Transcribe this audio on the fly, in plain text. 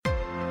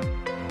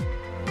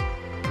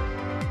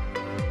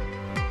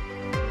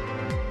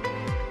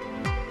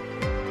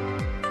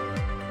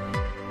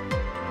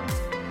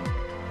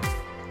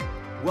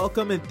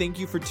Welcome and thank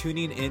you for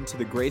tuning in to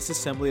the Grace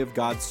Assembly of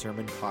God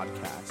Sermon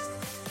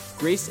Podcast.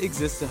 Grace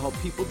exists to help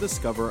people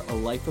discover a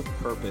life of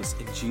purpose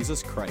in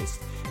Jesus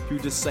Christ through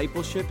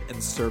discipleship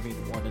and serving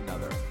one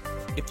another.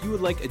 If you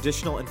would like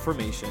additional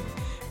information,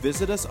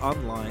 visit us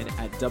online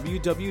at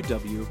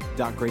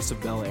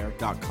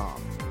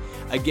www.graceofbelair.com.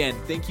 Again,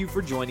 thank you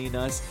for joining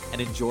us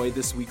and enjoy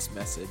this week's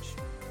message.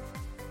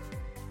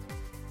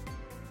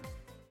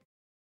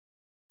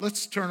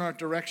 Let's turn our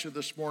direction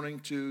this morning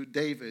to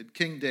David,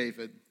 King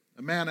David,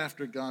 a man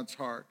after God's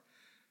heart.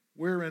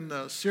 We're in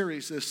a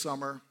series this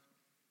summer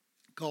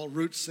called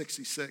Route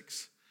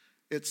 66.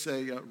 It's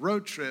a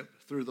road trip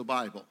through the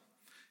Bible.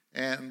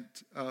 And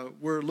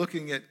we're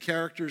looking at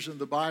characters in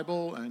the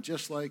Bible, and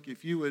just like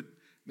if you would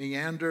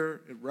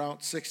meander at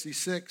Route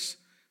 66,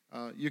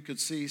 you could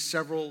see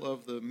several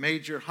of the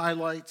major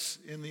highlights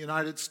in the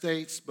United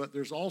States, but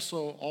there's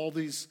also all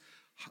these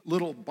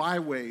little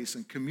byways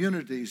and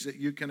communities that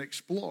you can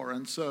explore.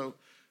 And so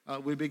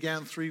we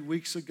began 3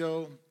 weeks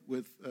ago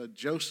with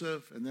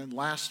Joseph, and then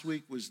last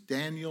week was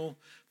Daniel.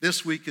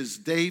 This week is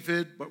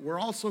David, but we're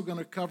also going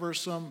to cover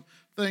some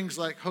things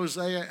like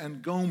Hosea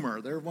and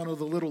Gomer. They're one of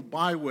the little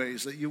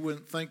byways that you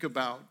wouldn't think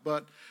about,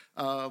 but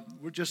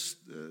we just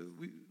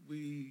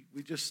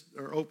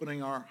are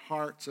opening our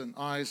hearts and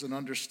eyes and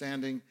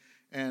understanding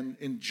and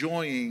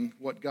enjoying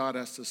what God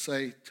has to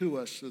say to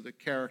us through the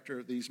character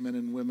of these men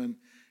and women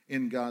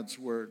in God's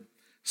Word.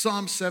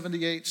 Psalm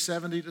 78,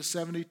 70 to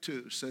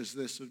 72 says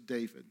this of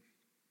David.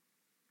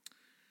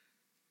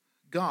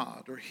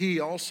 God, or he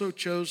also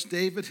chose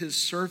David his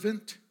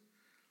servant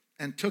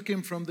and took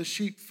him from the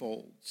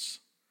sheepfolds.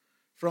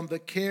 From the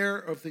care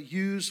of the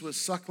ewes with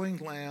suckling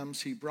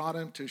lambs, he brought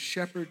him to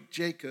shepherd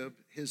Jacob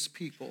his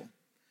people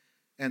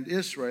and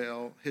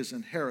Israel his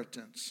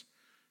inheritance.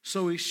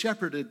 So he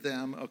shepherded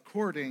them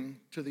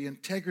according to the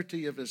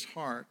integrity of his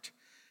heart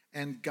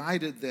and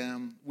guided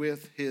them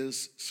with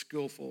his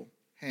skillful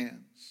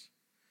hands.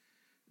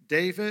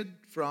 David,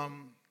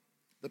 from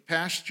the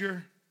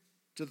pasture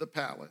to the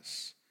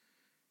palace,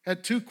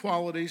 had two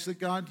qualities that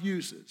God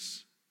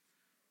uses: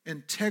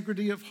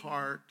 integrity of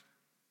heart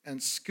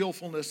and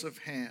skillfulness of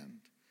hand,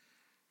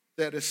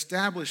 that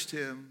established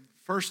him,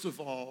 first of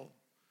all,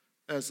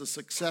 as a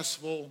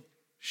successful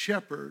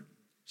shepherd,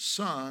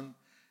 son,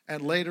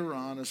 and later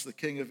on as the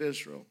king of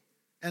Israel.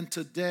 And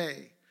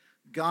today,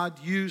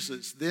 God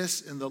uses this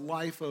in the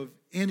life of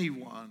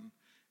anyone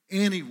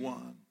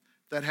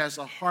that has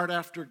a heart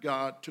after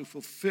God to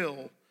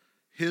fulfill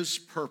his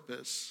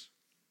purpose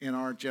in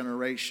our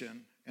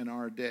generation and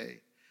our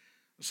day.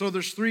 So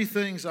there's three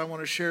things I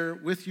want to share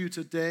with you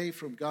today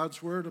from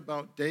God's Word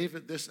about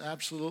David, this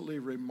absolutely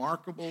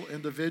remarkable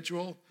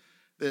individual,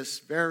 this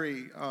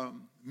very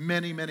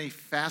many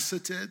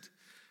faceted,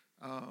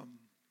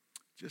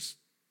 just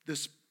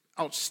this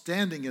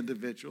outstanding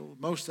individual,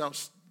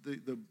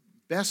 the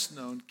best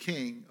known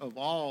king of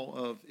all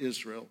of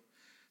Israel.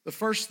 The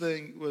first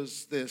thing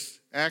was this: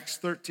 Acts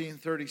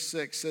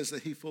 13:36 says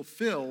that he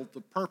fulfilled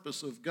the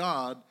purpose of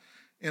God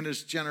in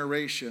his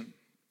generation.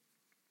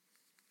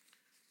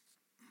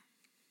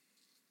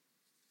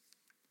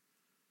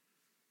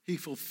 He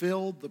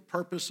fulfilled the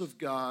purpose of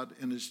God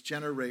in his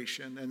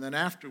generation, and then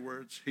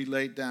afterwards he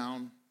laid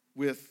down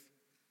with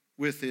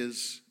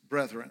his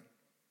brethren.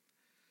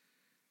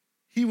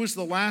 He was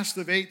the last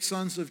of 8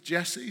 sons of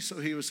Jesse, so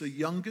he was the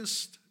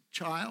youngest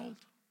child.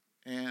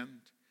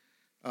 And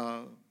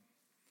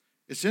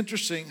it's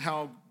interesting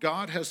how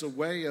God has a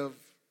way of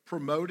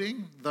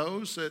promoting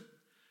those that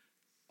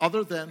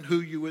other than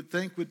who you would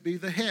think would be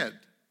the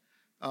head.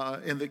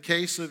 In the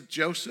case of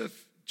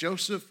Joseph,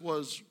 Joseph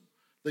was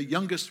the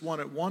youngest one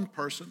at one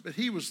person, but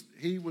he was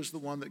the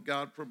one that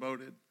God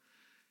promoted.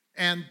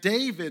 And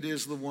David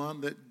is the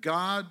one that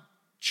God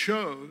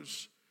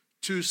chose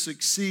to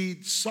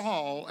succeed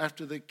Saul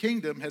after the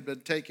kingdom had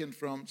been taken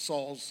from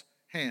Saul's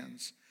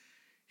hands.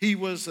 He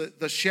was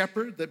the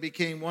shepherd that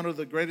became one of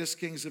the greatest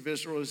kings of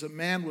Israel. He was a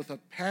man with a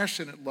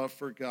passionate love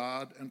for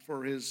God and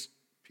for his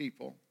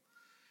people.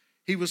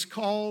 He was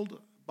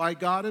called by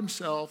God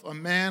himself a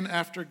man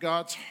after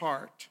God's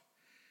heart.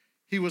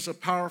 He was a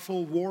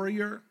powerful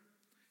warrior.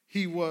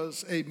 He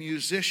was a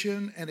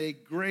musician and a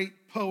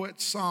great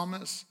poet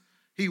psalmist.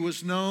 He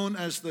was known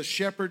as the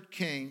shepherd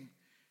king,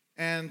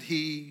 and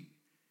he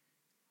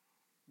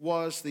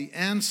was the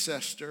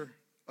ancestor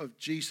of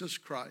Jesus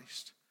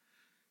Christ.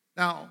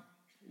 Now,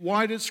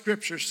 why did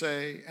Scripture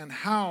say, and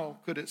how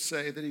could it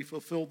say that he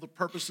fulfilled the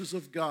purposes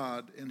of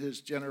God in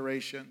his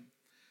generation?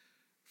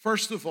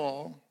 First of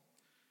all,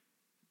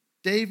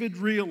 David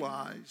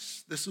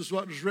realized, this is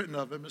what was written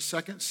of him in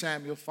 2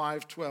 Samuel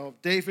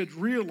 5:12. David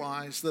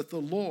realized that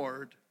the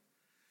Lord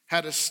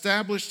had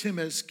established him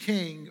as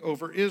king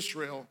over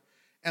Israel,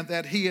 and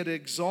that he had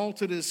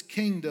exalted his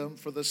kingdom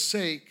for the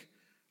sake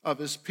of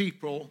his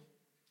people,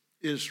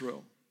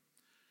 Israel.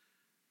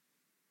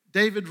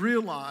 David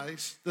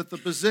realized that the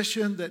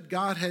position that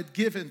God had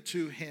given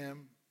to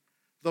him,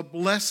 the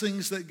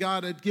blessings that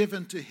God had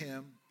given to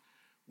him,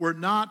 were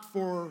not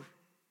for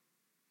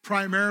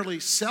primarily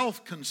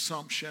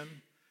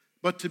self-consumption,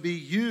 but to be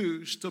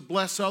used to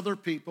bless other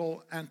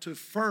people and to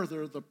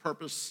further the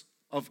purpose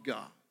of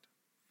God.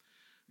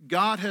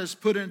 God has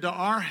put into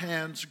our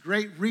hands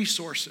great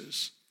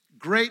resources,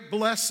 great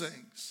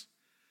blessings,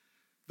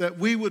 that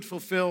we would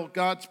fulfill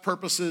God's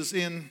purposes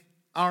in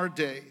our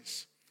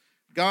days.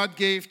 God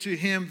gave to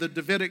him the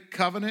Davidic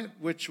covenant,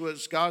 which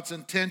was God's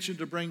intention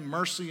to bring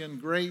mercy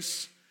and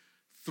grace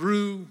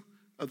through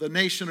the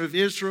nation of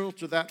Israel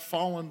to that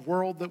fallen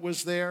world that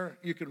was there.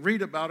 You can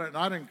read about it, and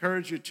I'd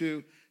encourage you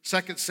to 2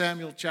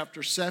 Samuel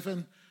chapter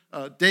 7.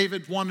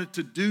 David wanted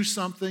to do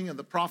something, and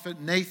the prophet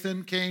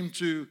Nathan came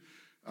to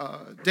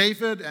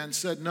David and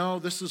said, no,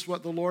 this is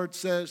what the Lord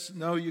says.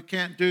 No, you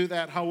can't do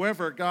that.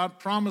 However, God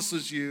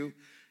promises you.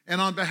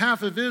 And on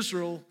behalf of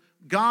Israel,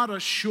 God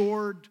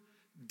assured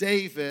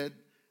David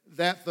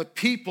that the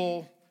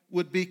people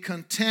would be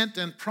content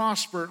and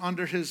prosper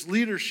under his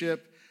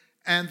leadership,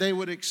 and they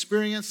would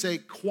experience a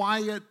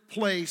quiet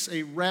place,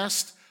 a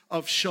rest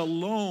of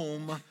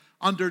shalom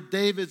under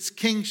David's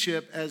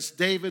kingship as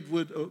David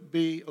would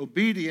be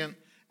obedient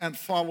and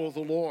follow the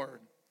Lord.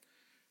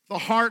 The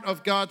heart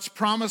of God's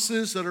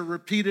promises that are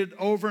repeated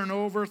over and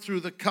over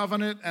through the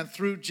covenant and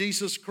through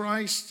Jesus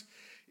Christ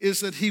is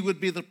that he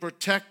would be the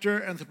protector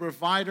and the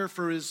provider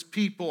for his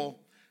people,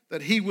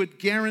 that he would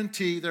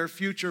guarantee their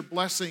future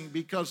blessing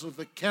because of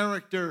the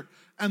character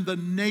and the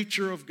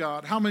nature of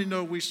God. How many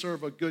know we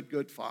serve a good,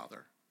 good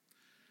Father?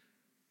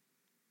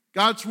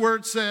 God's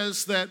word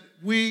says that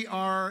we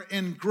are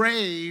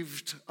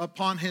engraved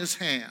upon his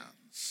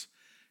hands.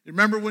 You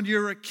remember when you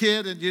were a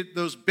kid and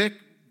those big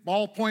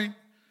ballpoint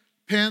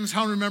pens,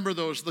 how remember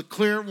those? The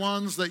clear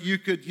ones that you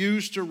could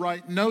use to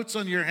write notes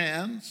on your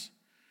hands.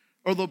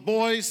 Or the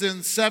boys in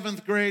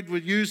 7th grade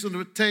would use them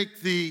to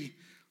take the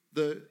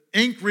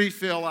ink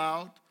refill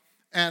out,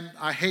 and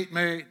I hate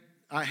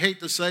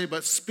to say,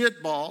 but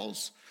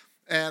spitballs,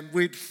 and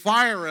we'd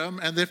fire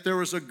them, and if there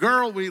was a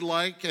girl we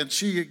liked and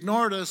she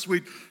ignored us,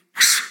 we'd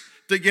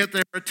to get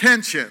their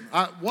attention.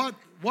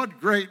 What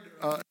great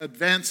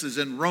advances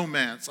in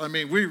romance. I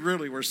mean, we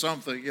really were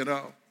something, you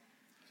know.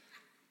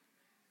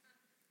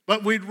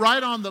 But we'd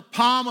write on the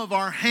palm of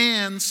our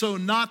hand so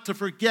not to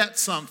forget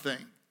something.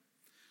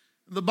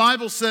 The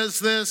Bible says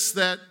this,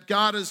 that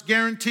God is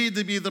guaranteed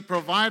to be the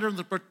provider and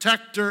the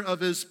protector of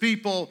his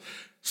people.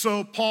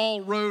 So Paul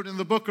wrote in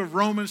the book of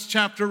Romans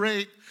chapter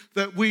 8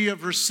 that we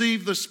have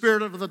received the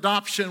spirit of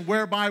adoption,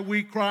 whereby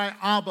we cry,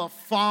 Abba,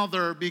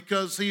 Father,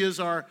 because he is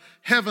our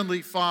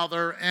heavenly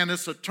Father, and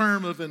it's a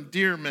term of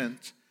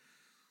endearment.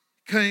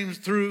 Came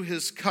through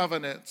his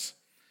covenants.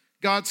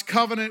 God's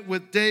covenant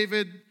with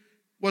David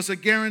was a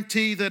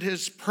guarantee that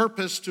his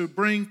purpose to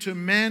bring to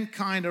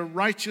mankind a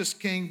righteous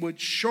king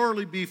would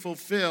surely be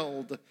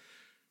fulfilled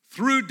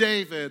through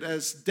David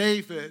as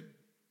David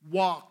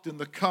walked in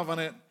the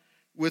covenant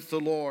with the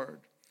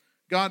Lord.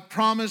 God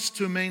promised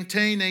to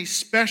maintain a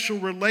special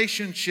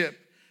relationship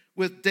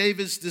with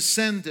David's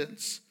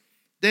descendants.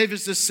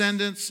 David's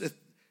descendants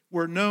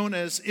were known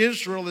as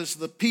Israel, as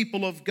the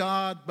people of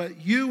God,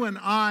 but you and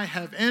I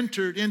have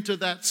entered into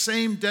that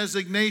same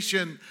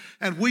designation,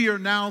 and we are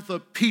now the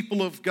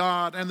people of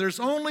God. And there's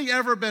only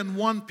ever been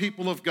one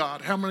people of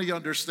God. How many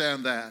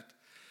understand that?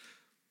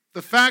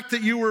 The fact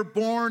that you were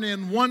born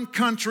in one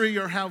country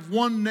or have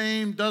one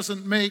name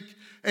doesn't make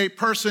a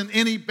person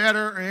any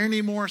better or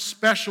any more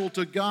special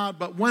to God.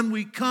 But when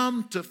we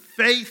come to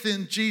faith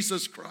in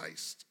Jesus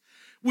Christ,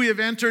 we have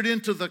entered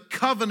into the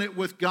covenant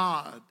with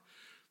God.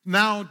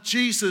 Now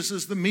Jesus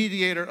is the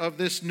mediator of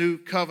this new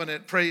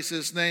covenant, praise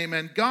his name.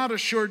 And God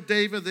assured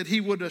David that he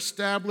would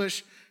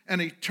establish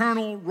an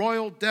eternal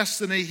royal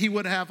destiny. He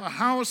would have a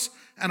house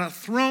and a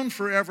throne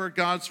forever,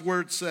 God's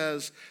word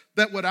says,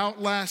 that would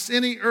outlast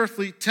any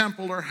earthly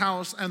temple or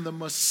house. And the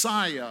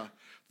Messiah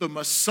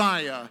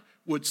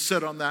would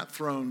sit on that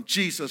throne,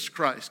 Jesus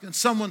Christ. Can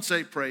someone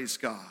say praise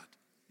God?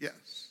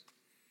 Yes.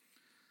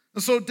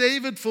 And so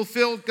David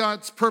fulfilled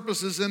God's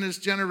purposes in his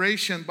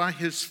generation by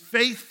his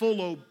faithful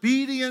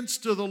obedience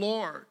to the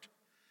Lord,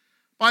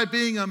 by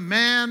being a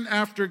man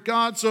after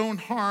God's own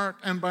heart,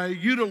 and by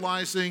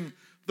utilizing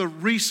the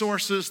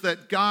resources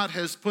that God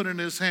has put in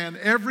his hand.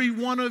 Every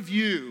one of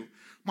you,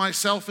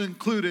 myself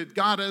included,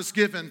 God has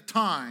given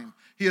time,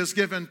 he has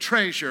given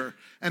treasure,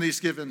 and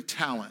he's given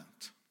talent.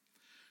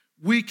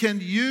 We can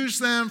use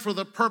them for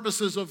the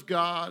purposes of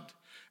God,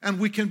 and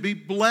we can be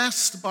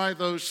blessed by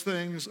those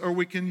things, or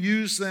we can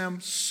use them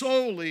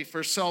solely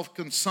for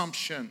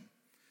self-consumption.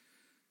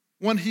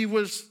 When he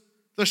was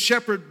the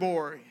shepherd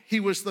boy, he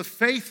was the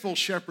faithful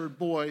shepherd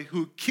boy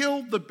who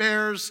killed the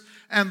bears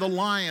and the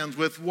lions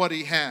with what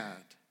he had.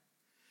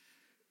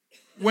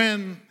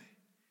 When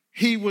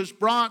he was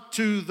brought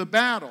to the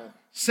battle,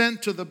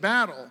 sent to the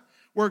battle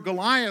where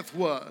Goliath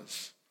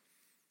was,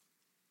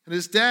 and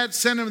his dad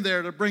sent him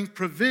there to bring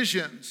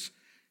provisions,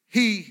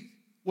 he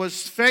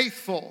was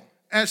faithful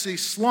as he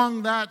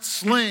slung that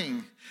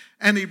sling,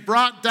 and he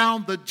brought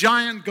down the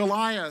giant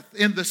Goliath.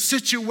 In the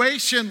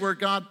situation where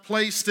God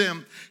placed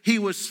him, he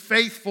was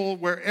faithful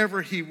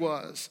wherever he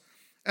was.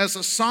 As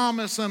a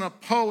psalmist and a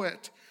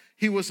poet,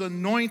 He was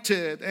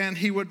anointed, and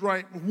he would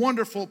write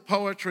wonderful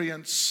poetry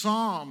and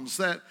psalms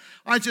that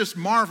I just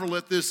marvel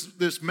at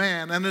this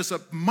man. And as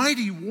a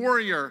mighty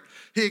warrior,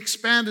 he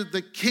expanded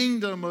the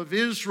kingdom of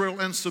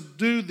Israel and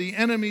subdued the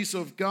enemies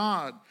of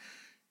God.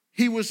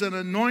 He was an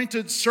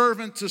anointed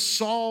servant to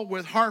Saul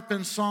with harp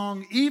and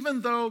song. Even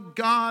though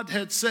God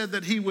had said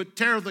that he would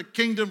tear the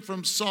kingdom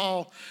from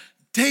Saul,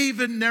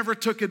 David never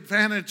took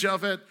advantage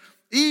of it.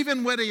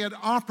 Even when he had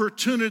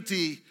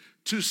opportunity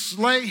to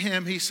slay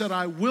him, he said,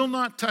 I will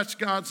not touch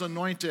God's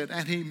anointed.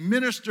 And he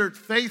ministered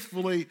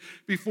faithfully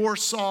before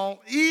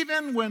Saul,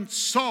 even when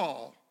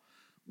Saul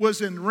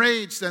was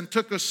enraged and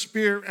took a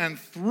spear and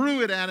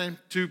threw it at him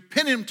to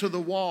pin him to the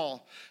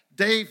wall.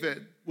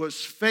 David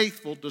was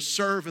faithful to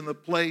serve in the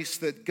place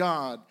that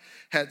God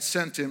had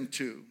sent him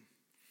to.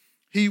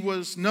 He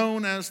was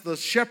known as the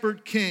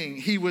shepherd king.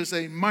 He was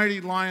a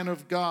mighty lion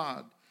of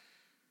God.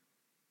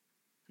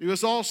 He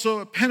was also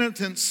a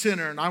penitent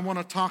sinner, and I want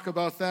to talk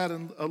about that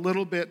in a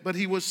little bit. But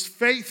he was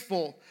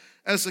faithful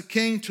as a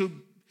king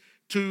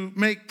to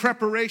make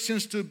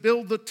preparations to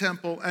build the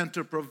temple and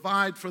to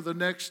provide for the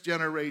next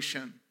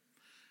generation.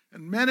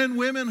 And men and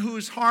women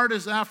whose heart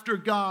is after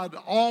God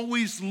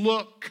always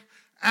look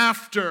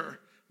after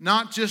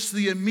not just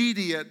the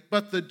immediate,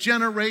 but the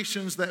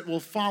generations that will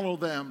follow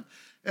them.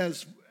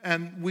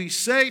 And we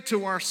say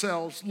to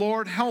ourselves,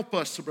 Lord, help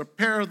us to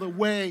prepare the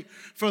way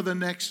for the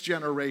next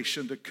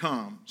generation to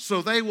come,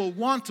 so they will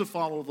want to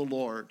follow the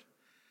Lord.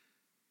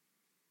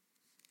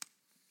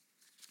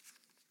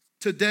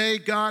 Today,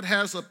 God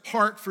has a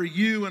part for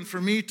you and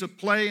for me to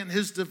play in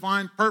his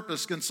divine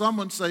purpose. Can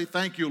someone say,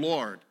 thank you,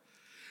 Lord?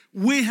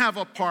 We have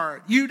a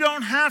part. You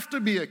don't have to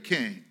be a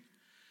king.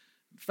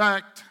 In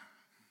fact,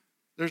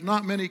 there's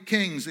not many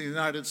kings in the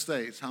United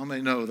States. How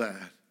many know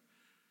that?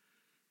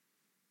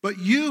 But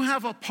you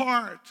have a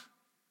part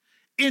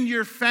in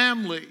your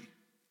family,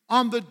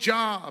 on the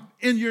job,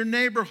 in your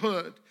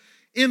neighborhood,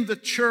 in the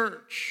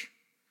church,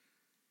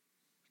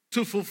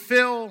 to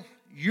fulfill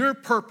your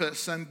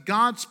purpose and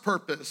God's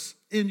purpose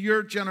in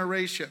your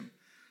generation.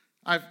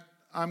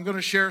 I'm going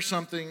to share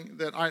something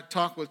that I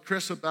talked with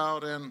Chris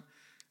about,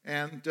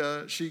 and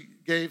she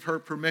gave her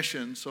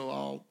permission,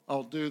 so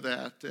I'll do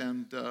that.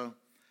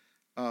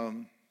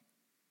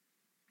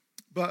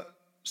 But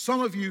some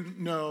of you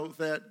know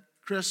that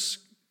Chris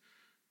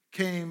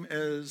came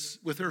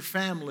with her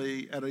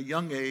family at a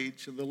young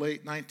age in the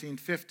late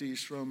 1950s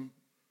from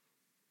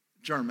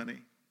Germany.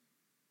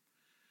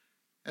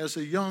 As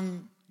a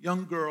young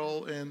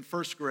girl in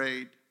first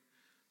grade,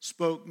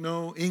 spoke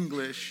no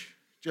English,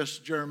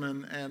 just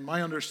German, and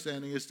my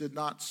understanding is did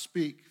not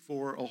speak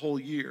for a whole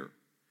year.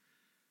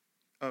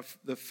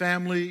 The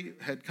family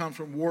had come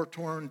from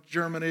war-torn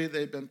Germany.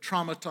 They'd been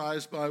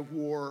traumatized by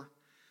war,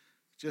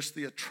 just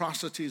the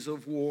atrocities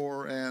of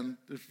war, and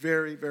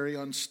very, very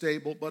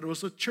unstable. But it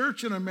was a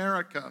church in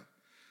America,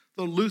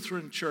 the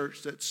Lutheran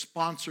church, that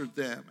sponsored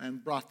them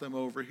and brought them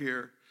over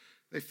here.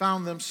 They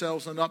found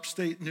themselves in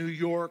upstate New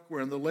York,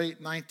 where in the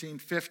late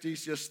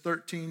 1950s, just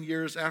 13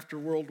 years after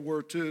World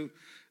War II,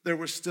 there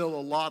was still a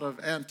lot of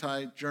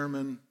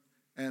anti-German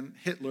and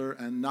Hitler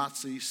and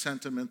Nazi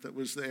sentiment that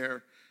was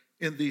there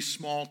in these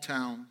small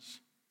towns.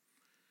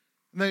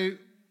 And they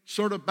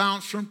sort of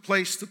bounced from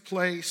place to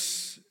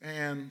place,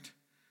 and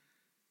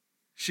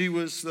she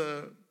was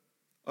a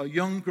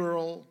young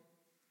girl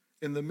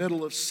in the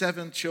middle of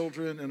 7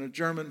 children in a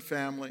German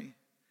family,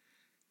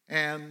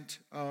 and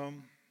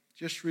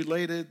just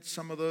related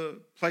some of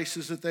the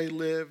places that they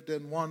lived.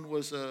 And one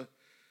was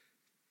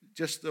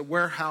just a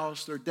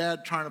warehouse. Their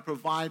dad trying to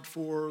provide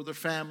for the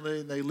family,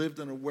 and they lived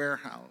in a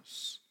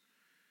warehouse.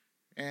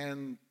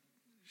 And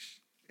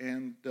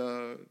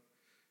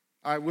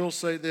I will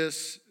say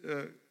this,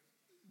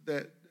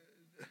 that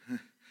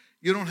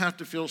you don't have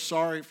to feel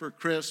sorry for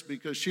Chris,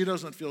 because she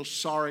doesn't feel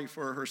sorry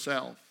for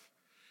herself.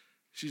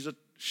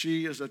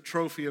 She is a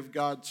trophy of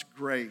God's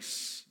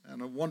grace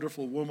and a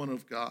wonderful woman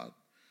of God.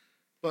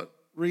 But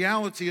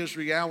reality is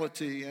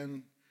reality,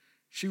 and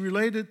she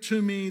related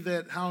to me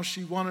that how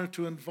she wanted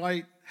to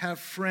have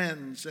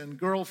friends and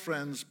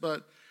girlfriends,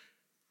 but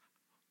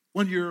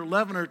when you're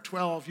 11 or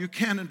 12, you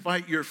can't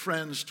invite your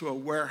friends to a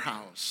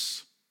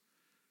warehouse.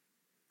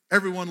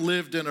 Everyone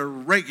lived in a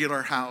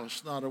regular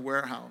house, not a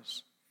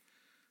warehouse.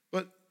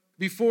 But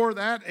before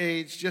that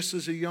age, just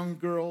as a young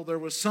girl, there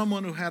was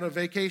someone who had a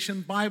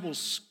backyard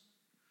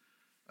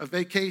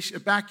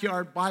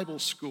Bible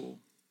school.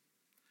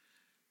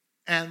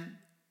 And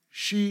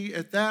she,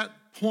 at that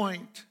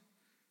point,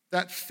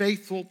 that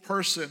faithful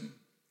person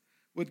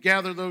would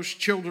gather those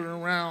children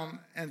around,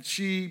 and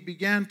she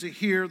began to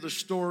hear the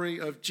story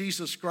of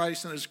Jesus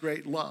Christ and his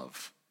great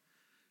love,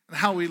 and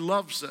how he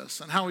loves us,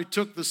 and how he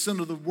took the sin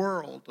of the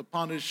world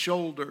upon his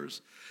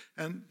shoulders.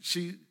 And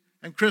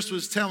Chris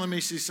was telling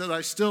me, she said,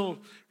 I still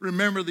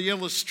remember the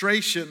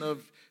illustration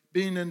of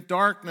being in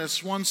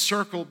darkness, one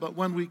circle, but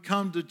when we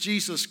come to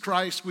Jesus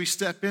Christ, we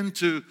step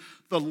into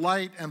the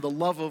light and the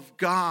love of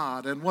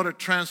God, and what a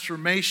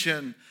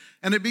transformation.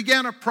 And it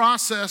began a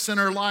process in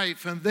her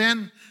life, and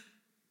then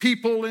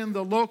people in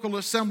the local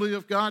Assembly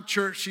of God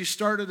church, she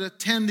started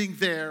attending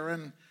there,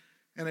 and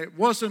it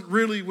wasn't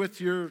really with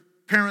your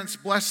parents'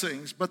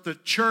 blessings, but the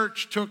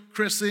church took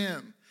Chris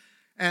in,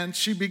 and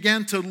she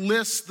began to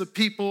list the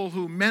people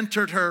who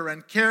mentored her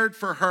and cared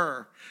for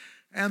her.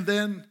 And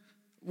then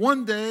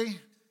one day,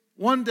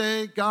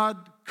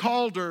 God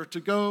called her to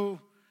go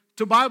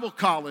to Bible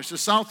college, to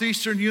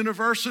Southeastern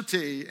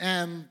University,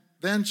 and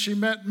then she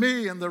met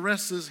me, and the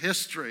rest is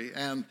history.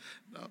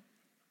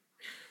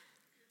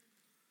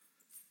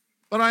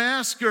 But I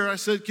asked her, I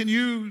said, can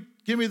you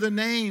give me the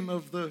name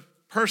of the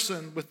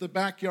person with the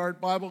backyard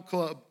Bible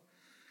club?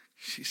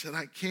 She said,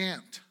 I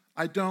can't.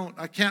 I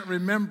can't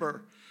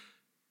remember.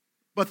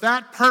 But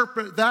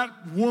that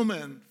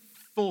woman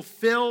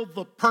fulfilled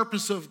the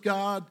purpose of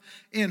God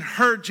in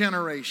her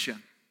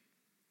generation.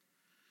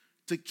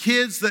 To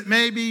kids that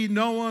maybe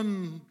no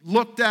one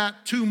looked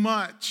at too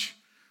much,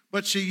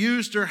 but she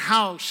used her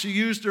house, she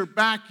used her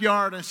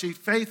backyard, and she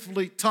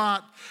faithfully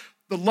taught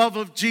the love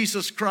of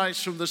Jesus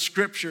Christ from the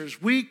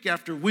scriptures week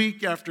after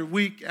week after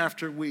week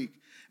after week.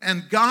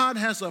 And God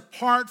has a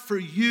part for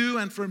you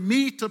and for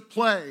me to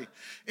play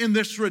in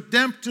this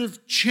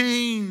redemptive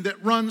chain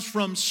that runs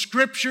from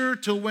Scripture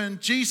to when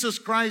Jesus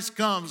Christ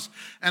comes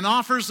and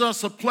offers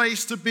us a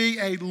place to be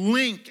a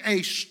link,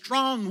 a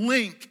strong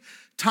link,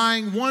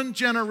 tying one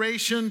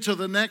generation to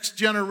the next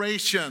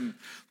generation.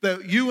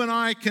 That you and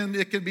I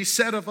it can be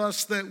said of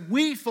us that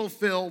we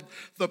fulfilled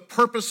the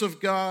purpose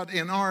of God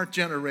in our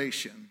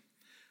generation.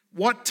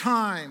 What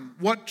time,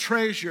 what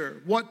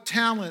treasure, what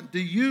talent do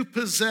you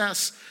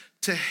possess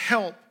to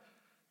help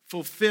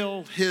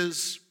fulfill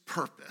His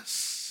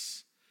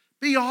purpose?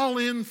 Be all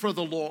in for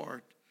the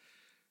Lord.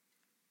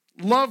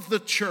 Love the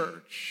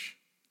church.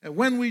 And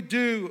when we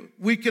do,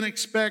 we can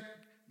expect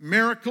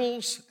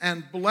miracles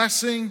and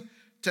blessing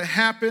to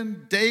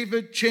happen.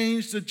 David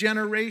changed a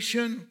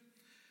generation.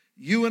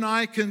 You and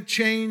I can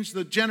change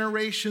the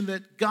generation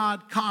that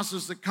God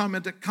causes to come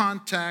into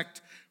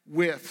contact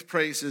with.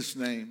 Praise His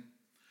name.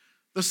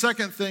 The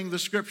second thing the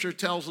scripture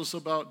tells us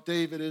about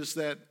David is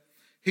that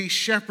he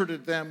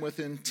shepherded them with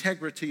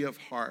integrity of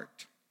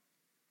heart.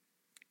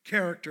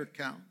 Character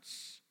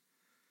counts.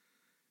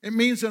 It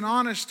means an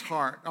honest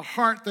heart, a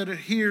heart that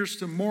adheres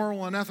to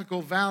moral and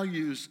ethical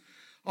values,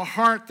 a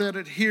heart that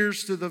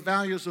adheres to the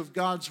values of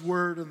God's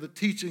word and the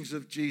teachings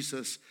of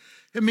Jesus.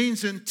 It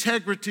means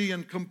integrity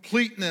and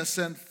completeness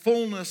and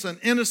fullness and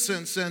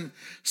innocence and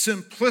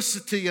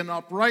simplicity and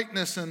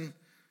uprightness and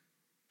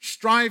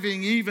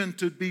striving even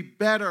to be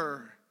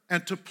better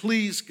and to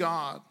please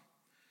God.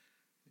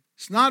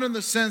 It's not in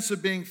the sense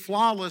of being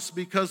flawless,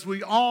 because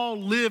we all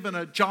live in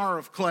a jar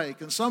of clay.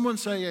 Can someone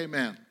say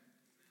amen?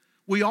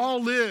 We all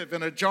live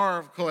in a jar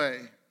of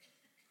clay.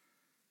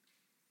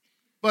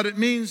 But it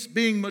means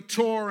being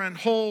mature and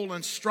whole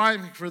and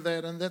striving for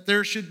that, and that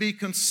there should be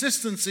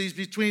consistencies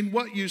between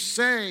what you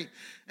say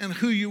and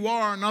who you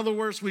are. In other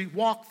words, we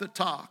walk the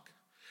talk.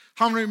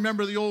 How many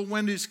remember the old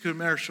Wendy's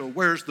commercial,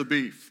 "Where's the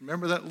beef?"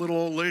 Remember that little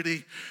old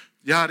lady?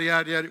 Yada,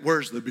 yada, yada.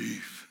 Where's the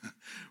beef?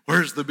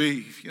 Where's the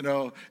beef? You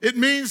know, it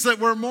means that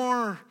we're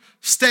more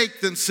steak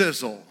than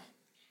sizzle.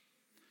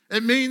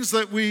 It means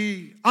that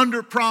we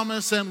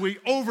underpromise and we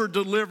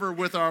overdeliver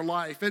with our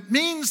life. It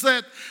means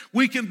that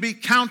we can be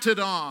counted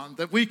on,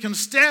 that we can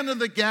stand in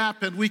the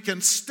gap and we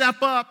can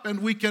step up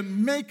and we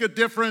can make a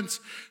difference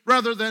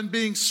rather than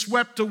being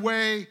swept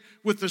away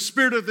with the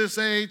spirit of this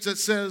age that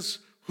says,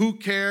 who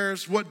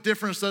cares? What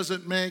difference does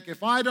it make?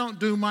 If I don't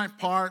do my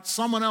part,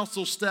 someone else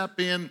will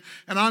step in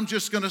and I'm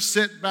just going to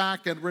sit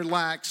back and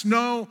relax.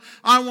 No,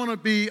 I want to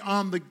be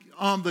on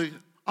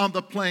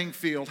the playing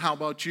field. How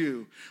about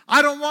you?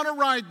 I don't want to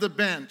ride the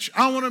bench.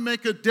 I want to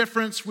make a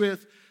difference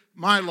with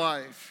my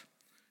life.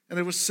 And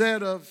it was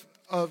said of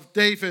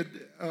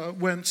David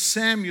when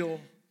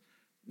Samuel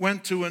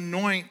went to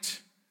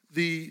anoint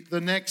the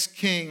next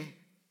king,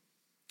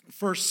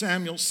 1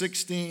 Samuel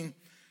 16,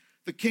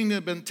 the kingdom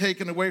had been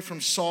taken away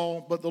from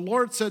Saul, but the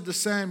Lord said to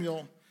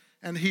Samuel,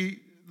 and the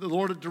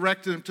Lord had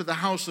directed him to the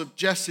house of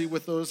Jesse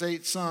with those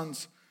 8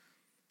 sons.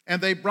 And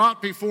they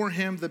brought before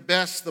him the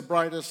best, the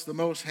brightest, the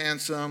most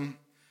handsome.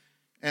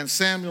 And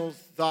Samuel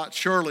thought,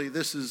 surely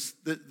this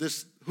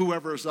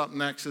whoever is up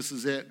next, this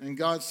is it. And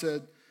God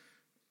said,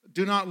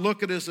 do not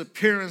look at his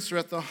appearance or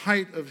at the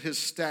height of his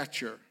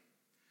stature,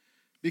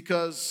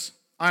 because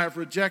I have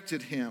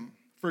rejected him.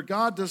 For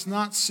God does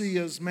not see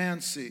as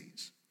man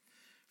sees.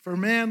 For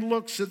man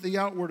looks at the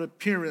outward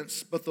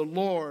appearance, but the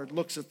Lord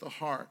looks at the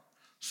heart.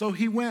 So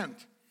he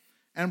went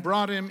and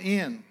brought him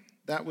in.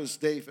 That was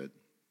David.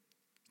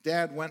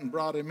 Dad went and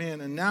brought him in,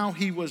 and now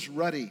he was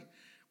ruddy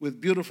with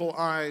beautiful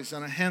eyes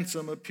and a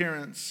handsome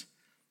appearance.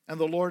 And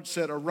the Lord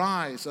said,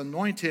 arise,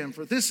 anoint him,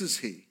 for this is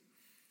he.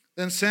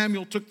 Then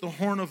Samuel took the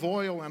horn of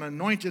oil and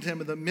anointed him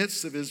in the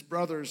midst of his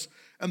brothers.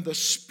 And the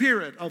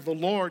Spirit of the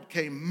Lord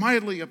came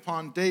mightily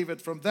upon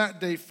David from that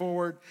day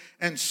forward.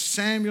 And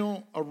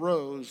Samuel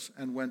arose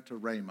and went to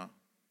Ramah.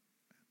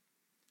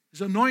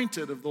 He's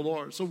anointed of the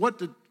Lord. So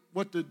what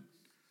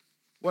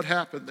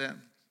happened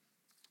then?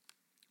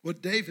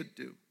 What did David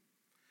do?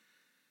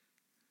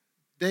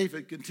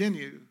 David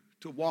continued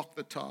to walk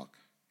the talk.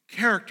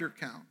 Character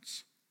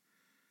counts.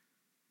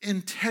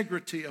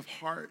 Integrity of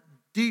heart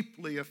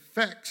deeply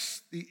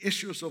affects the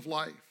issues of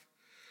life.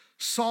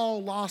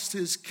 Saul lost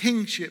his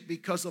kingship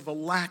because of a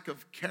lack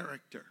of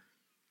character.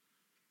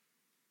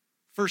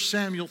 1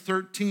 Samuel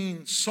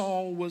 13,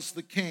 Saul was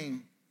the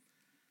king.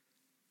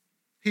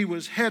 He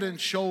was head and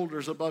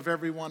shoulders above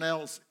everyone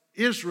else.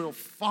 Israel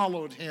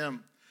followed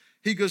him.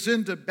 He goes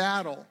into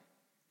battle.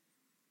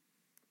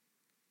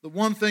 The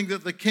one thing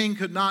that the king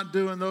could not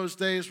do in those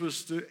days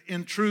was to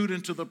intrude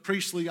into the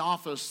priestly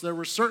office. There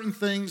were certain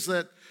things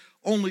that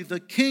only the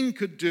king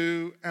could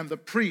do, and the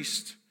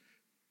priest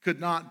could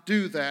not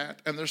do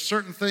that. And there's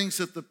certain things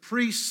that the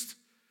priest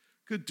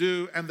could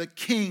do, and the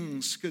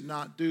kings could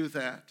not do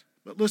that.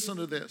 But listen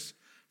to this,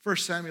 1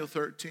 Samuel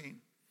 13.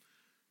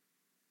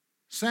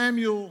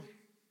 Samuel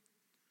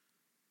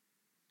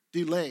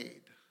delayed.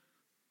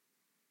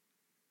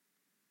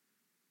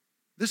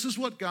 This is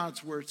what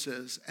God's word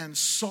says. And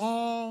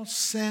Saul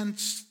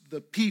sensed the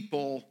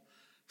people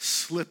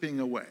slipping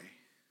away.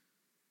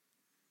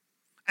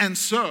 And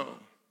so,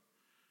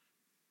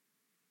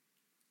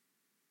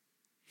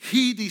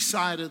 he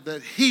decided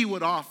that he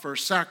would offer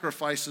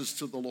sacrifices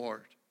to the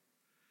Lord.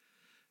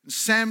 And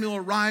Samuel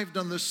arrived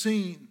on the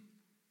scene.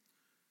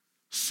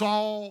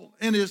 Saul,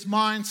 in his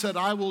mind, said,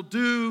 I will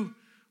do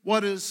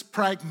what is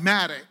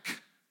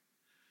pragmatic,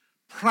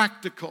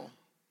 practical,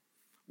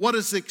 what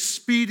is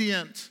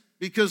expedient,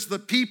 because the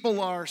people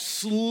are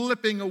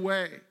slipping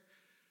away.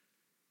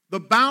 The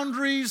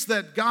boundaries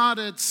that God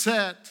had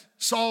set,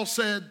 Saul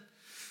said,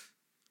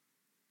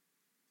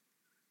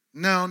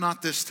 no,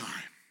 not this time.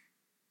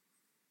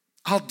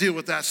 I'll deal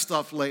with that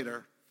stuff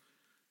later.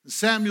 And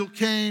Samuel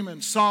came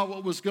and saw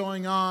what was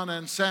going on,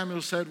 and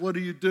Samuel said, what are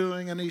you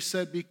doing? And he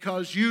said,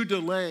 because you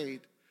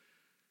delayed.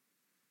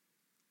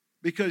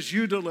 Because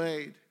you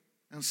delayed.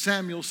 And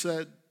Samuel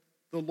said,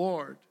 the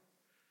Lord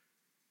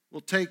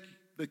will take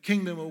the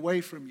kingdom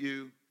away from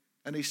you.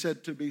 And he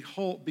said to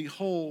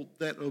behold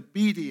that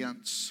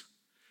obedience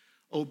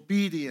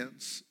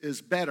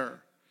is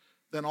better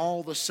than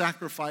all the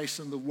sacrifice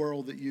in the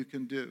world that you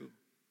can do.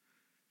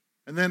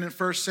 And then in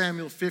 1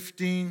 Samuel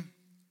 15,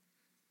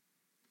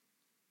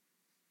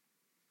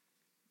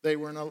 they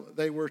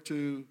were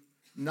to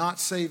not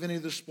save any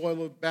of the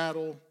spoil of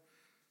battle.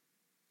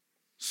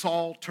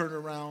 Saul turned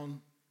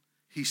around.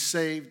 He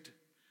saved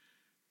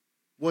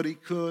what he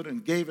could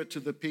and gave it to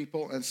the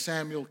people. And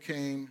Samuel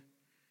came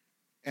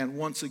and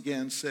once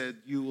again said,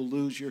 you will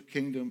lose your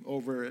kingdom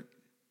over it.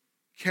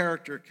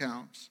 Character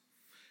counts.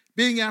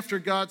 Being after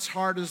God's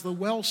heart is the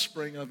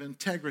wellspring of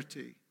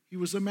integrity. He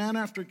was a man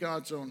after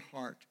God's own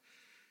heart.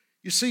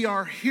 You see,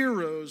 our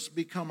heroes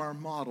become our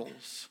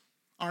models.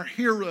 Our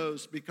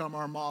heroes become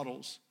our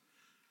models.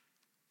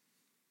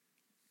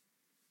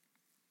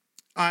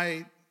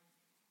 I'm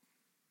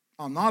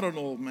not an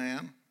old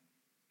man.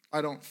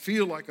 I don't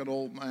feel like an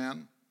old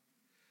man,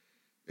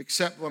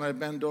 except when I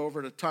bend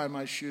over to tie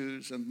my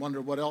shoes and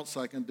wonder what else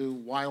I can do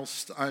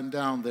whilst I'm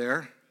down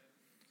there.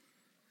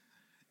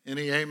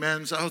 Any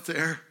amens out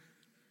there?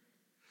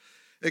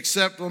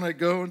 Except when I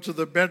go into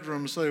the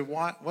bedroom and say,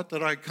 what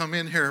did I come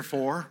in here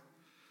for?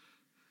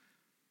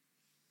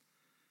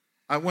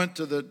 I went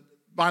to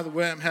by the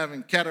way, I'm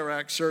having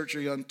cataract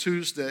surgery on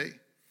Tuesday,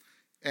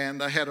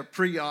 and I had a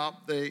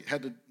pre-op. They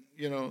had to,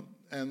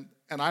 and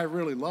I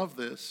really love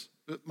this.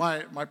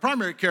 My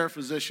primary care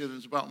physician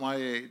is about my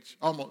age,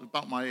 almost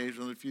about my age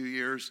in a few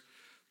years,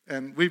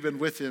 and we've been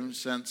with him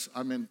since,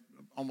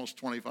 almost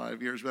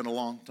 25 years, been a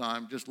long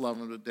time, just love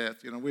him to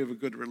death. We have a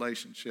good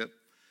relationship.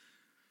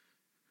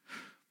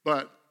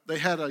 But they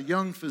had a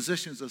young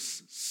physician's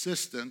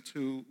assistant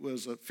who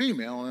was a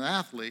female, an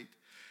athlete,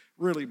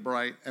 really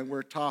bright, and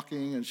we're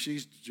talking, and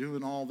she's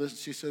doing all this.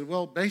 She said,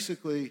 well,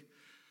 basically,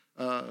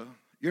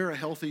 you're a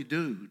healthy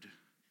dude.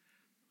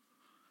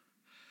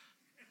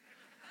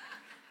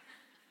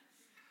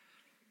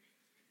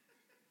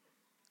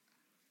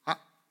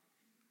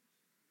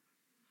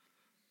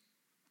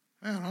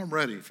 Man, I'm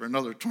ready for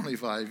another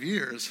 25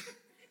 years.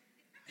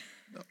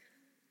 No.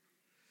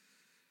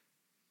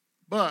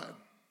 But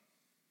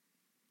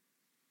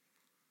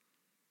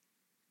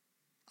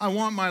I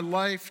want my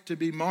life to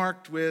be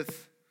marked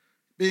with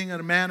being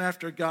a man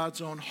after God's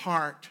own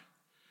heart.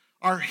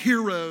 Our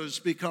heroes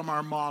become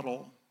our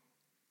model.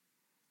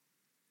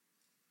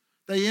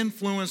 They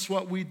influence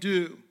what we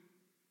do.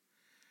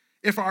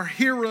 If our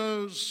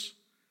heroes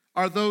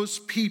are those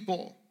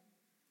people,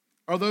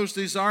 are those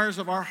desires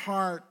of our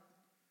heart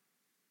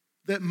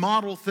that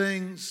model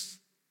things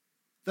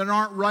that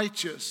aren't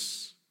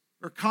righteous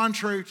or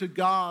contrary to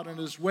God and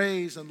His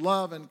ways and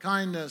love and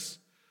kindness,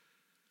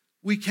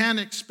 we can't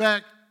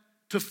expect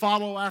to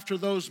follow after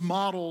those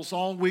models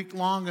all week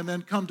long and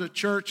then come to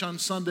church on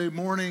Sunday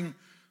morning,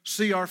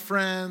 see our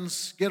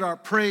friends, get our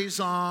praise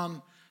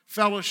on,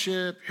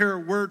 fellowship, hear a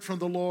word from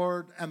the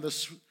Lord, and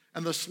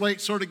the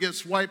slate sort of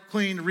gets wiped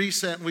clean,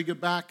 reset, and we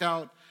get back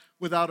out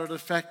without it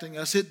affecting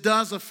us. It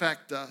does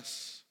affect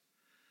us.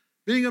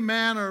 Being a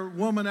man or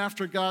woman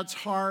after God's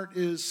heart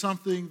is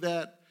something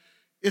that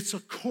It's a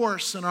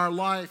course in our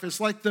life. It's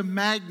like the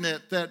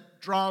magnet that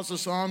draws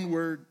us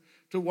onward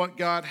to what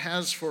God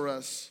has for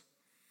us.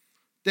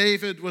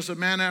 David was a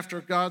man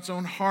after God's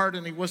own heart,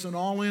 and he was an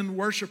all-in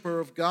worshiper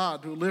of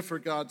God who lived for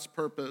God's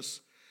purpose.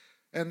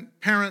 And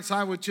parents,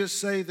 I would just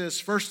say this,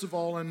 first of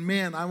all, and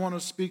men, I want to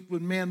speak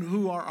with men.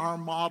 Who are our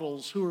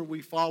models? Who are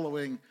we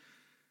following?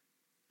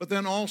 But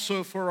then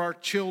also for our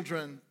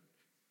children,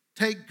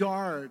 take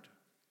guard.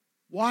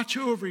 Watch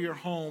over your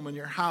home and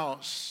your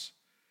house.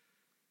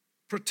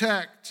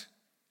 Protect.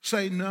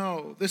 Say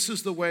no. This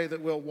is the way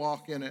that we'll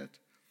walk in it.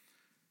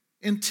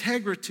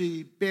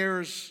 Integrity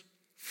bears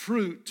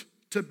fruit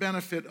to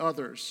benefit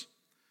others.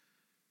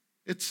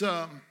 It's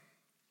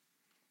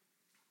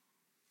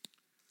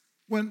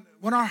when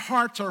our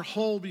hearts are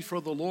whole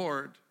before the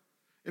Lord,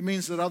 it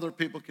means that other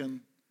people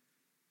can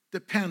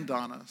depend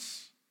on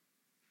us.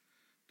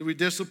 Do we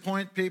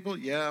disappoint people?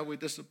 Yeah, we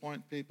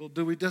disappoint people.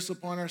 Do we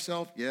disappoint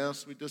ourselves?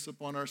 Yes, we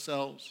disappoint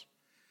ourselves.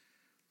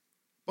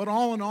 But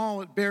all in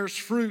all, it bears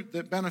fruit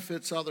that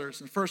benefits others.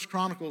 In 1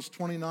 Chronicles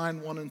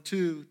 29, 1 and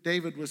 2,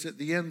 David was at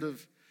the end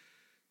of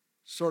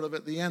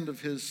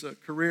his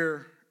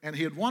career, and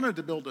he had wanted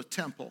to build a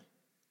temple.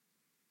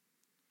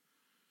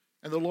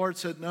 And the Lord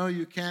said, no,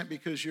 you can't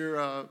because you're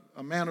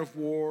a man of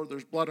war.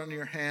 There's blood on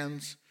your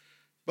hands.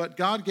 But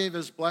God gave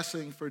his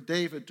blessing for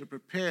David to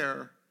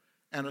prepare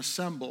and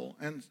assemble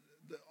and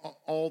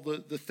all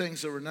the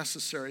things that were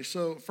necessary.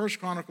 So 1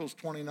 Chronicles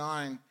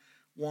 29,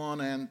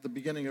 1 and the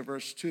beginning of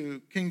verse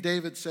 2, King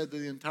David said to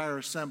the entire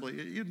assembly,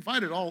 he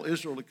invited all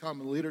Israel to come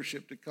and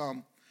leadership to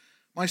come.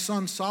 My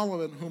son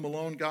Solomon, whom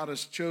alone God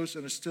has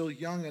chosen, is still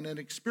young and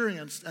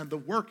inexperienced, and the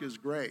work is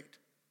great.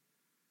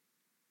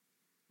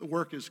 The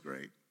work is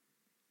great.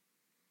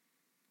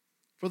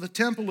 For the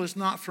temple is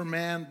not for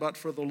man, but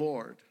for the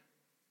Lord.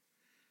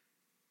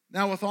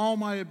 Now with all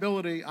my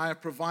ability, I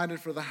have provided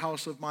for the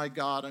house of my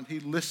God, and he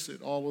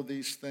listed all of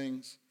these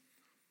things.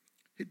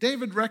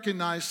 David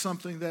recognized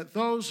something, that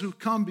those who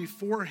come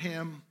before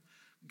him,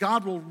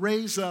 God will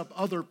raise up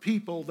other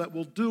people that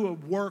will do a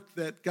work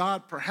that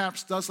God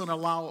perhaps doesn't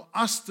allow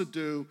us to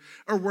do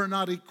or we're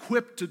not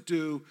equipped to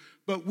do,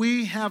 but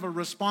we have a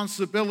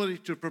responsibility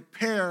to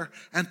prepare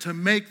and to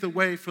make the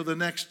way for the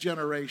next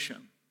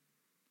generation.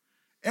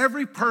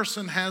 Every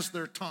person has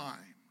their time.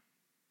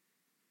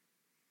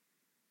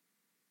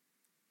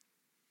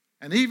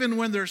 And even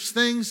when there's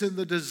things in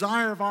the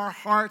desire of our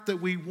heart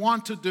that we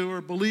want to do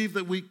or believe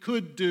that we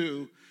could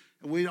do,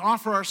 and we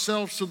offer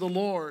ourselves to the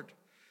Lord,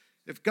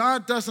 if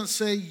God doesn't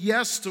say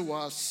yes to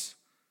us,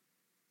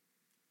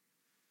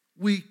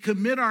 we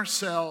commit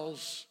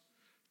ourselves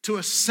to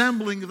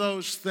assembling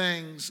those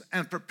things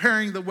and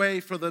preparing the way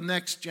for the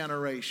next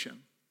generation.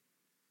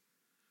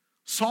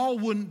 Saul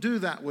wouldn't do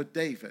that with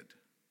David.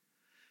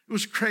 It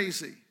was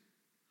crazy,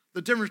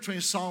 the difference between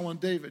Saul and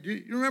David.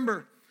 You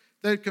remember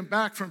they'd come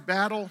back from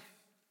battle.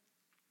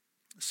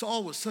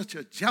 Saul was such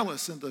a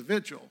jealous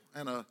individual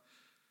and a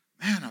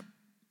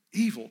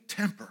evil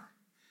temper.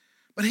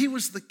 But he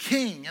was the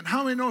king. And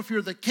how many know if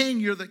you're the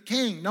king, you're the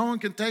king? No one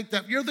can take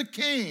that. You're the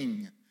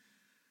king.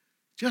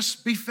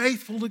 Just be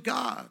faithful to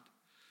God.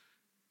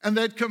 And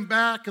they'd come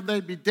back and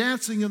they'd be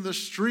dancing in the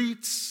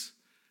streets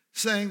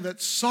saying that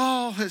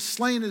Saul has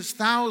slain his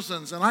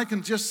thousands. And I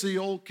can just see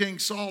old King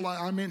Saul.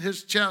 I mean,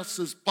 his chest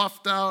is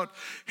puffed out.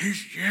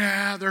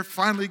 They're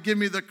finally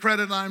giving me the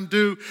credit I'm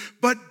due.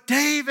 But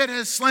David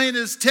has slain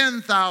his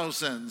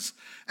 10,000s.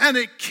 And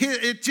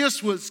it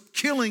just was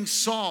killing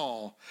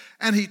Saul.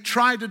 And he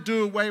tried to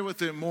do away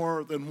with him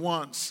more than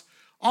once.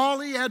 All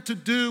he had to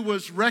do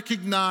was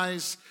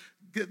recognize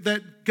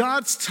that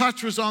God's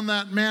touch was on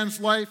that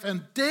man's life.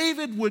 And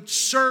David would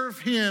serve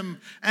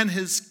him and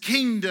his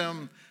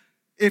kingdom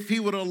if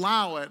he would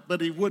allow it, but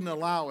he wouldn't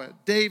allow it.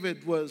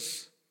 David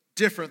was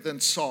different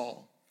than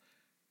Saul.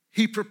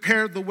 He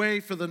prepared the way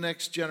for the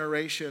next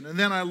generation. And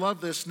then I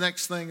love this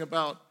next thing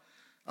about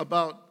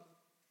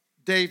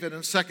David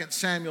in 2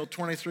 Samuel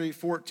 23,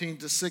 14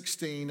 to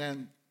 16.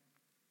 And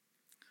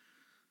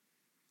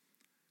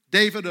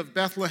David of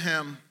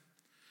Bethlehem,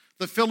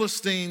 the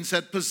Philistines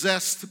had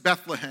possessed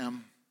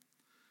Bethlehem.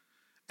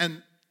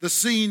 And the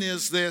scene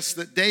is this,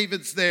 that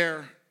David's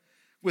there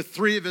with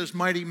 3 of his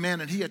mighty men,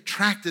 and he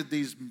attracted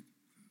these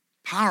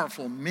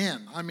powerful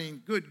men. I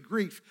mean, good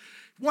grief.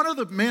 One of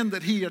the men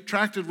that he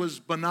attracted was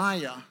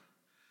Benaiah.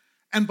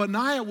 And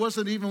Benaiah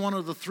wasn't even one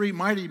of the 3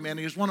 mighty men.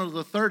 He was one of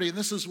the 30. And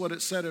this is what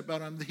it said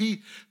about him.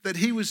 He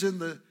was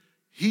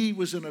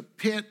in a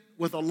pit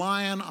with a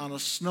lion on a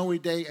snowy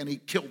day, and he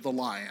killed the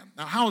lion.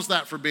 Now, how is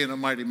that for being a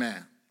mighty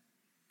man?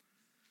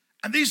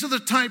 And these are the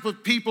type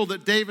of people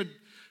that David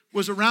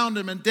was around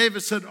him. And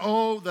David said,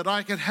 oh, that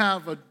I could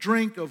have a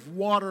drink of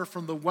water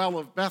from the well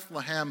of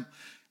Bethlehem.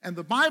 And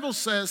the Bible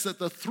says that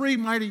the 3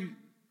 mighty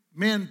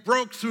men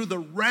broke through the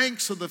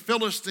ranks of the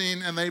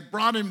Philistine, and they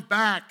brought him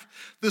back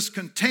this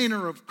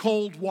container of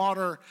cold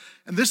water.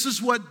 And this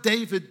is what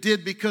David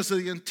did because of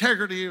the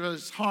integrity of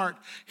his heart.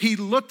 He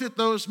looked at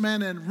those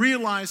men and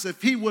realized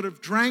if he would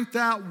have drank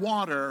that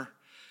water,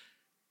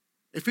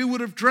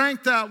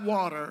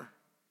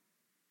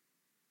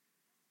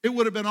 It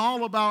would have been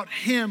all about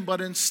him, but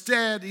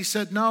instead he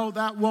said, no,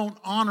 that won't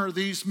honor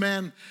these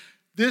men.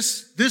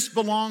 This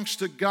belongs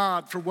to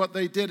God for what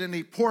they did, and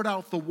he poured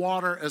out the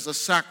water as a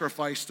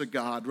sacrifice to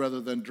God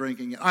rather than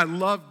drinking it. I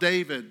love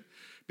David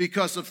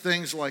because of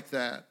things like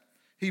that.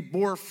 He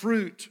bore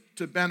fruit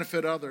to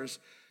benefit others.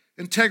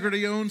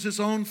 Integrity owns its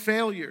own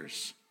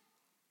failures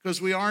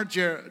because we are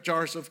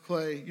jars of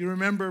clay. You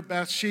remember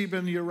Bathsheba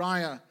and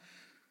Uriah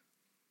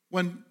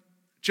when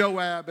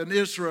Joab and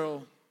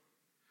Israel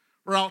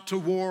were out to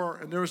war,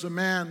 and there was a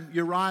man,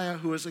 Uriah,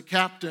 who was a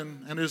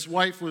captain, and his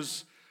wife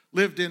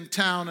lived in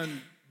town,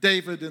 and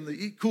David in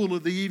the cool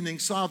of the evening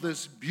saw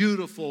this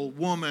beautiful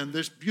woman,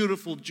 this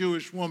beautiful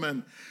Jewish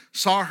woman,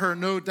 saw her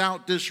no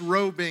doubt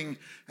disrobing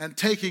and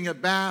taking a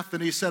bath,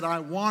 and he said, I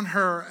want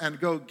her, and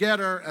go get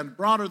her, and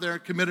brought her there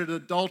and committed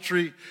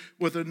adultery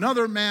with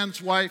another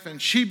man's wife,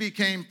 and she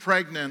became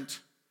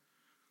pregnant.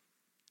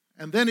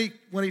 And then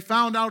when he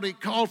found out, he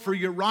called for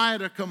Uriah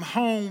to come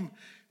home,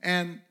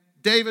 and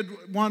David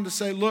wanted to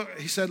say, look,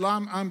 he said,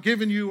 I'm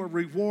giving you a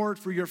reward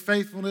for your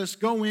faithfulness.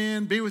 Go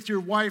in, be with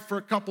your wife for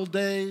a couple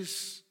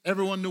days.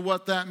 Everyone knew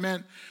what that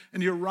meant.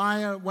 And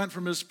Uriah went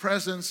from his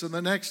presence, and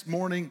the next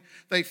morning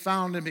they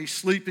found him. He's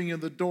sleeping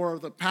in the door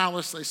of the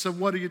palace. They said,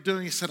 what are you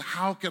doing? He said,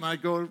 how can I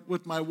go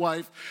with my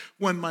wife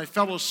when my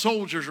fellow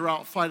soldiers are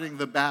out fighting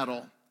the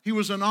battle? He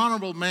was an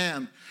honorable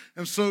man.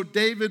 And so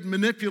David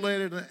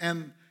manipulated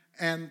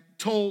and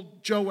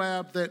told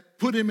Joab that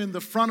put him in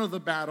the front of the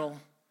battle,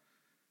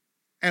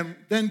 and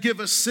then give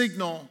a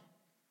signal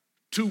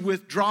to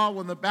withdraw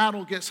when the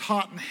battle gets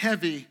hot and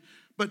heavy,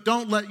 but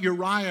don't let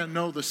Uriah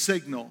know the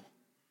signal.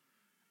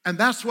 And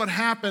that's what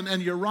happened, and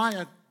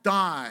Uriah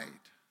died.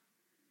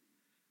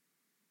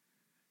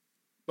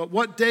 But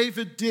what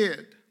David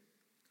did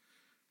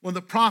when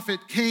the prophet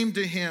came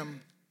to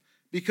him,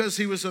 because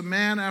he was a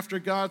man after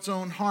God's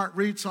own heart,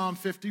 read Psalm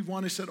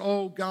 51, he said,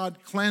 oh God,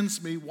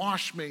 cleanse me,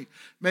 wash me,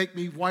 make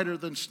me whiter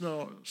than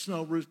snow,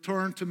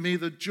 return to me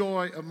the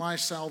joy of my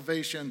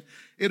salvation.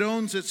 It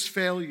owns its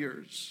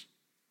failures.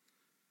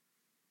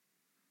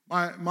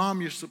 My mom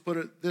used to put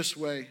it this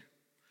way.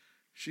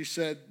 She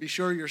said, be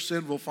sure your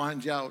sin will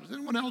find you out. Is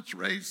anyone else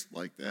raised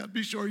like that?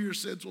 Be sure your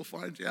sins will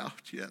find you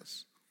out.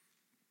 Yes.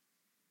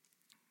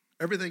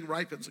 Everything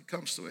ripens, it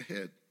comes to a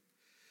head.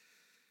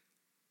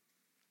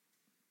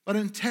 But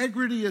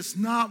integrity is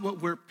not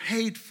what we're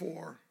paid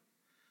for,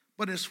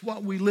 but it's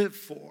what we live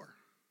for.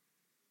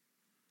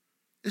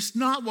 It's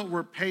not what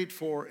we're paid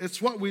for,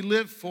 it's what we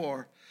live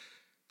for.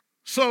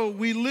 So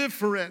we live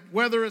for it,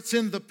 whether it's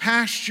in the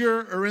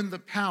pasture or in the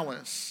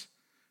palace.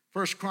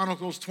 1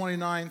 Chronicles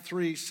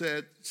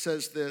 29:3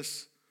 says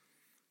this.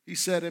 He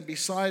said, and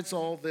besides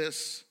all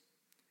this,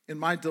 in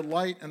my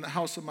delight in the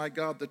house of my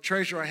God, the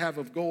treasure I have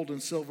of gold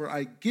and silver,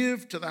 I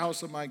give to the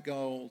house of my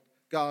God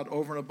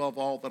over and above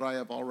all that I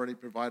have already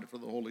provided for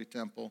the holy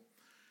temple.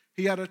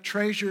 He had a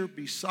treasure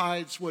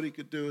besides what he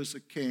could do as a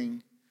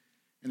king,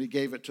 and he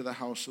gave it to the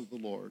house of the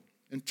Lord.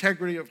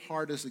 Integrity of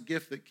heart is a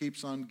gift that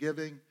keeps on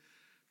giving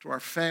to our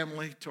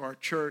family, to our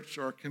church,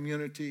 to our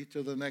community,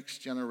 to the next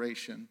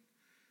generation.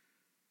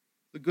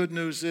 The good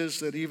news is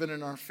that even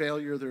in our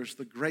failure, there's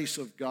the grace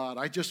of God.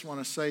 I just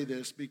want to say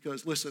this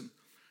because, listen,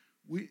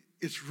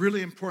 it's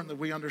really important that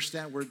we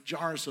understand we're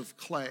jars of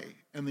clay,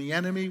 and the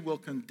enemy will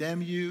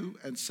condemn you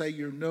and say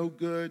you're no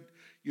good,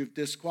 you've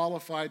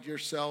disqualified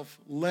yourself.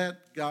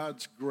 Let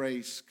God's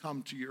grace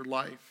come to your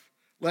life.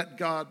 Let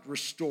God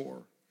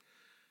restore.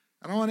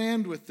 And I want to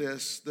end with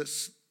this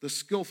the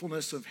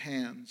skillfulness of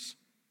hands.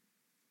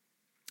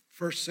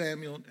 1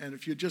 Samuel, and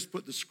if you just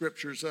put the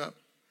scriptures up,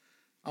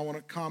 I want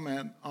to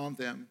comment on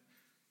them.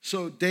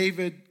 So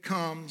David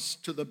comes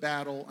to the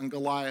battle, and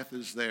Goliath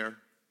is there.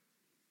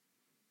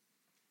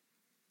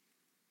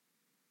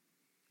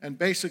 And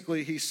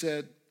basically he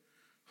said,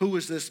 who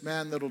is this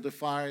man that'll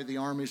defy the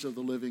armies of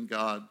the living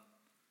God?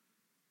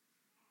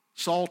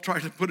 Saul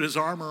tried to put his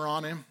armor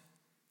on him.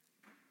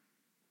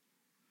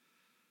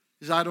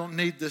 He said, I don't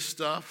need this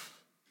stuff.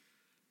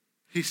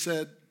 He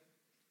said,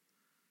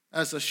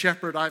 as a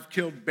shepherd, I've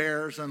killed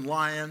bears and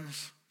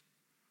lions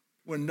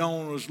when no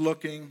one was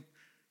looking,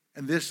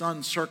 and this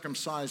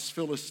uncircumcised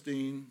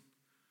Philistine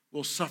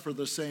will suffer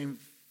the same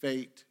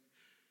fate.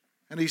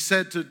 And he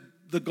said to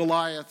the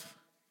Goliath,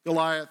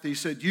 he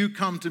said, you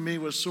come to me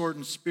with sword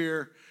and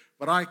spear,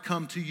 but I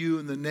come to you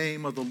in the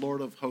name of the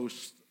Lord of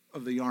hosts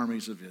of the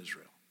armies of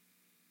Israel.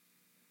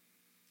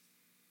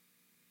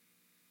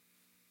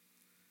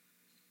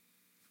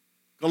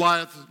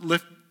 Goliath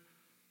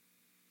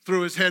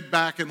threw his head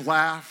back and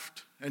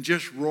laughed and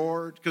just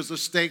roared because the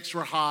stakes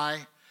were high.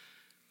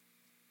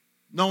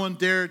 No one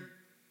dared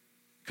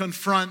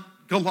confront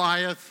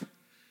Goliath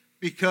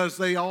because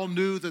they all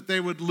knew that they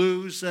would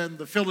lose and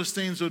the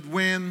Philistines would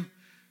win.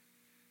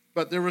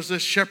 But there was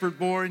this shepherd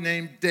boy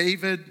named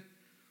David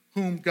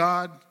whom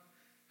God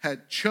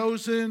had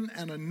chosen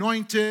and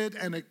anointed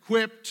and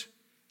equipped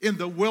in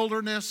the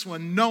wilderness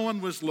when no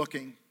one was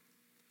looking.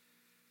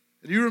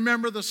 Do you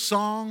remember the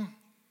song,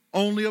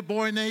 Only a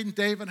Boy Named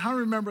David? How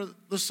remember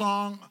the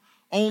song,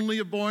 Only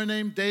a Boy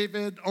Named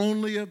David,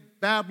 Only a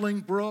Babbling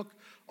Brook,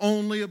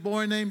 only a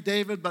boy named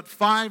David, but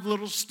 5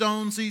 little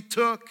stones he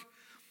took,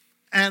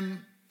 and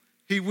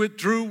he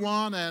withdrew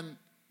one, and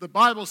the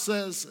Bible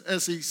says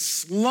as he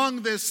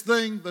slung this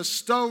thing, the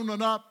stone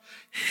went up,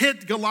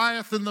 hit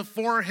Goliath in the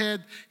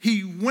forehead.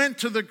 He went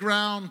to the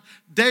ground.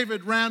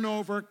 David ran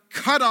over,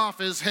 cut off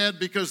his head,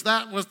 because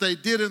that was what they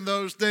did in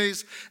those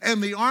days.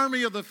 And the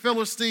army of the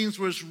Philistines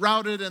was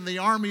routed, and the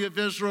army of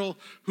Israel,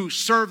 who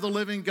served the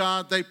living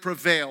God, they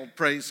prevailed.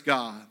 Praise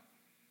God.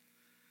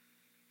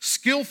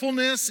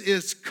 Skillfulness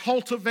is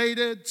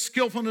cultivated.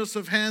 Skillfulness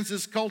of hands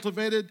is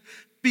cultivated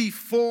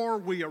before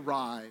we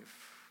arrive,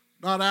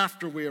 not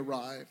after we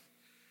arrive.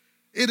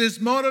 It is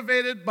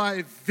motivated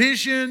by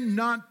vision,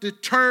 not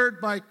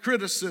deterred by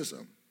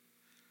criticism.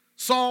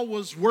 Saul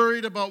was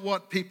worried about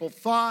what people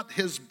thought.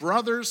 His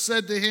brothers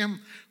said to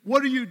him,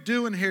 "What are you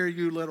doing here,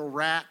 you little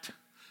rat?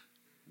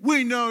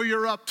 We know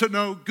you're up to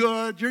no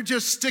good. You're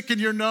just sticking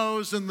your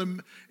nose in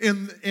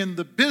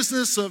the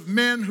business of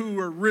men who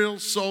are real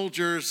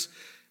soldiers."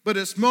 But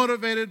it's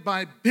motivated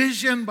by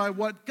vision, by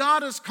what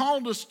God has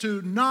called us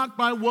to, not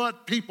by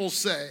what people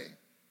say.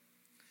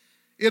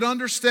 It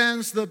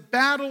understands the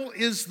battle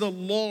is the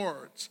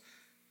Lord's,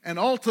 and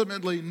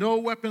ultimately no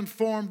weapon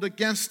formed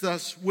against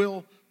us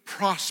will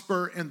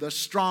prosper in the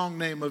strong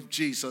name of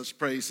Jesus.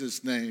 Praise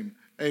his name.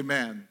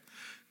 Amen.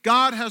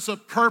 God has a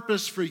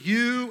purpose for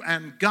you,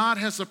 and God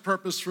has a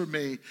purpose for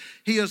me.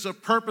 He has a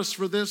purpose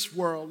for this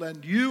world,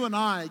 and you and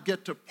I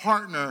get to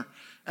partner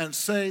and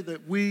say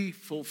that we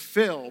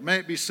fulfill, may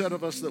it be said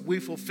of us, that we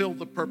fulfill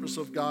the purpose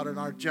of God in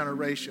our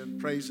generation.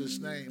 Praise his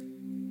name.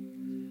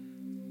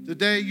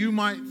 Today you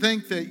might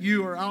think that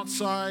you are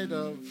outside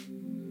of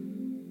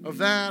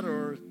that,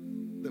 or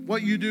that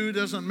what you do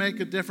doesn't make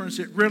a difference.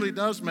 It really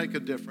does make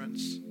a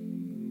difference.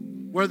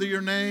 Whether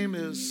your name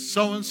is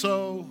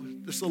so-and-so,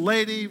 just a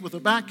lady with a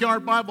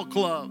backyard Bible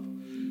club,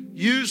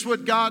 use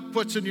what God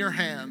puts in your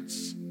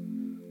hands.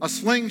 A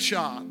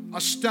slingshot,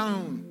 a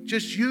stone,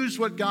 just use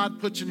what God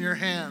puts in your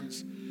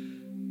hands.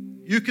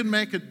 You can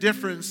make a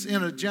difference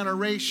in a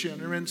generation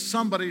or in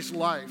somebody's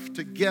life.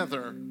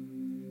 Together,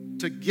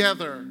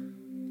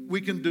 we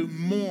can do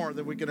more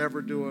than we can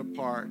ever do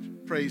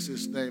apart. Praise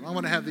his name. I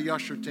want to have the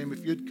usher team,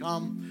 if you'd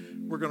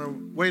come. We're going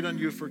to wait on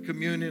you for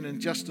communion in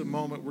just a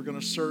moment. We're going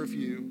to serve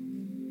you.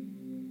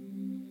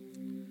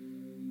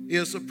 He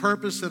has a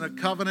purpose and a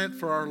covenant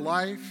for our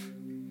life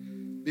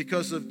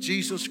because of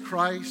Jesus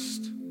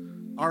Christ.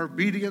 Our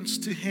obedience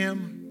to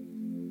him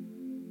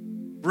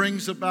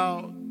brings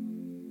about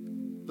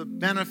the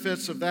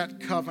benefits of that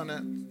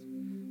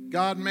covenant.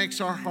 God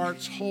makes our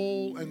hearts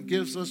whole and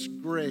gives us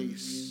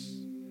grace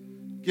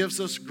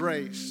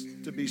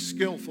to be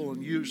skillful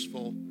and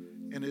useful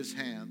in his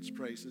hands.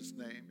 Praise his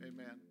name.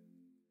 Amen.